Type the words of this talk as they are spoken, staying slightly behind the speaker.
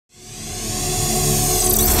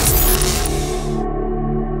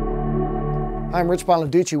I'm Rich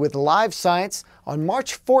Bonaducci with Live Science. On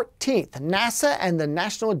March 14th, NASA and the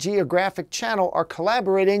National Geographic Channel are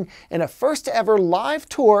collaborating in a first-ever live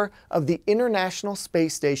tour of the International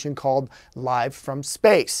Space Station called Live from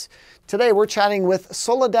Space. Today we're chatting with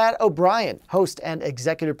Soledad O'Brien, host and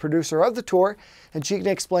executive producer of the tour, and she can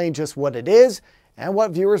explain just what it is and what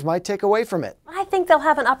viewers might take away from it. I think they'll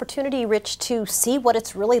have an opportunity, Rich, to see what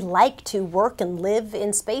it's really like to work and live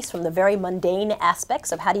in space, from the very mundane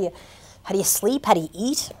aspects of how do you sleep, how do you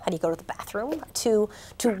eat, how do you go to the bathroom, to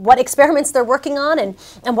what experiments they're working on, and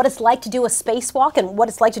what it's like to do a spacewalk, and what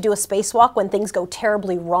it's like to do a spacewalk when things go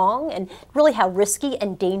terribly wrong, and really how risky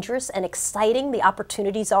and dangerous and exciting the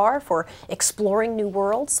opportunities are for exploring new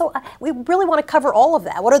worlds. So we really want to cover all of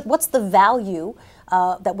that. What's the value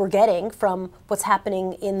that we're getting from what's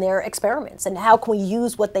happening in their experiments, and how can we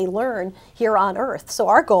use what they learn here on Earth? So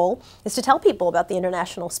our goal is to tell people about the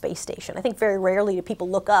International Space Station. I think very rarely do people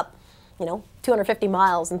look up 250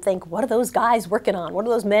 miles and think, what are those guys working on? What are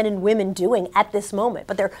those men and women doing at this moment?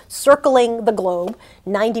 But they're circling the globe.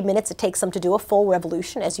 90 minutes it takes them to do a full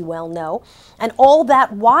revolution, as you well know. And all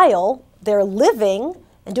that while they're living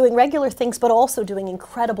and doing regular things, but also doing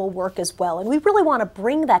incredible work as well. And we really want to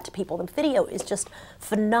bring that to people. The video is just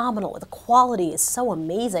phenomenal. The quality is so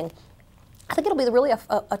amazing. I think it'll be really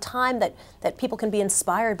a time that people can be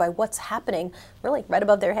inspired by what's happening really right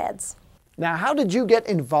above their heads. Now, how did you get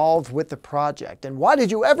involved with the project, and why did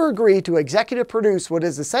you ever agree to executive produce what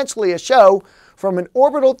is essentially a show from an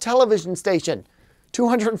orbital television station,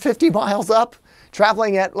 250 miles up,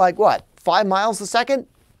 traveling at like what, 5 miles a second?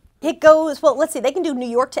 It goes, well, let's see, they can do New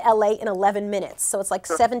York to LA in 11 minutes. So it's like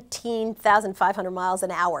 17,500 miles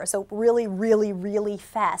an hour. So really, really, really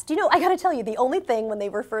fast. I got to tell you, the only thing when they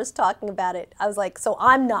were first talking about it, I was like, so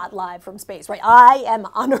I'm not live from space, right? I am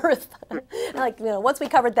on Earth. Once we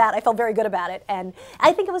covered that, I felt very good about it. And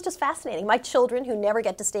I think it was just fascinating. My children, who never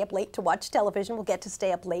get to stay up late to watch television, will get to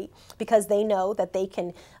stay up late because they know that they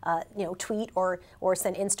can, tweet or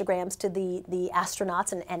send Instagrams to the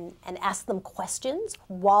astronauts and ask them questions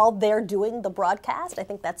while they're doing the broadcast. I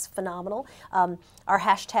think that's phenomenal. Our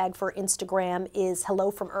hashtag for Instagram is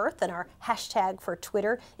Hello from Earth, and our hashtag for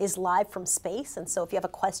Twitter is Live from Space. And so if you have a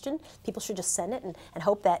question, people should just send it and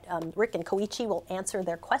hope that Rick and Koichi will answer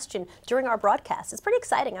their question during our broadcast. It's pretty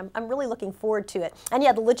exciting. I'm really looking forward to it. And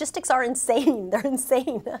yeah, the logistics are insane. They're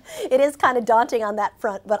insane. It is kind of daunting on that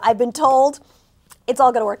front, but I've been told it's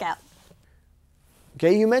all going to work out.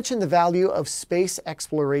 Okay, you mentioned the value of space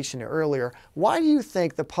exploration earlier. Why do you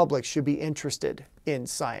think the public should be interested in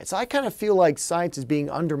science? I kind of feel like science is being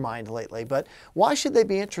undermined lately, but why should they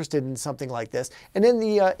be interested in something like this, and in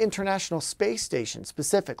the International Space Station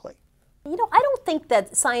specifically? I don't think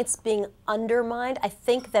that science is being undermined. I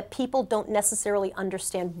think that people don't necessarily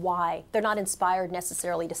understand why. They're not inspired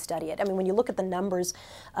necessarily to study it. I mean, when you look at the numbers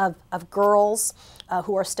of girls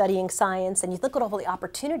who are studying science, and you look at all the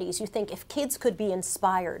opportunities, you think if kids could be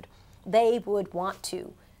inspired, they would want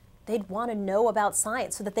to. They'd want to know about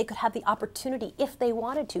science so that they could have the opportunity, if they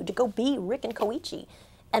wanted to go be Rick and Koichi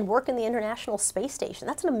and work in the International Space Station.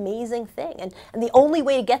 That's an amazing thing. And the only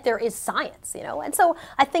way to get there is science, And so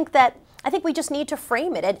I think we just need to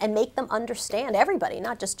frame it and make them understand, everybody,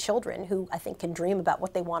 not just children who I think can dream about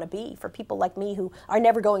what they want to be. For people like me who are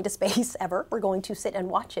never going to space ever, we're going to sit and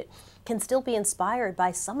watch it, can still be inspired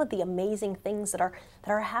by some of the amazing things that are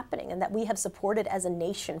happening and that we have supported as a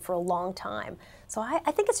nation for a long time. So I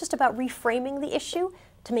think it's just about reframing the issue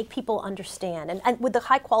to make people understand. And with the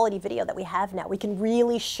high quality video that we have now, we can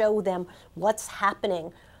really show them what's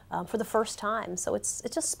happening for the first time. So it's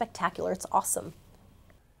just spectacular. It's awesome.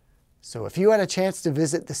 So if you had a chance to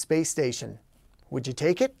visit the space station, would you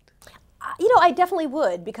take it? I definitely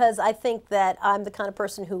would, because I think that I'm the kind of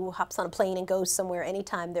person who hops on a plane and goes somewhere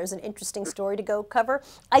anytime there's an interesting story to go cover.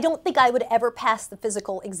 I don't think I would ever pass the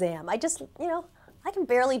physical exam. I just, I can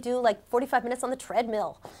barely do like 45 minutes on the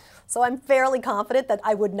treadmill. So I'm fairly confident that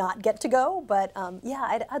I would not get to go, but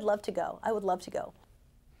yeah, I'd love to go. I would love to go.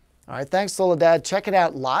 All right, thanks, Soledad. Check it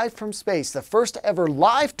out, Live from Space, the first ever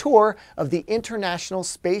live tour of the International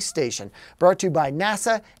Space Station, brought to you by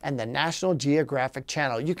NASA and the National Geographic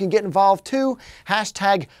Channel. You can get involved too.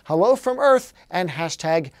 Hashtag Hello from Earth and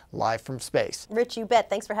hashtag Live from Space. Rich, you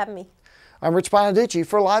bet. Thanks for having me. I'm Rich Bonaducci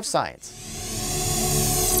for Live Science.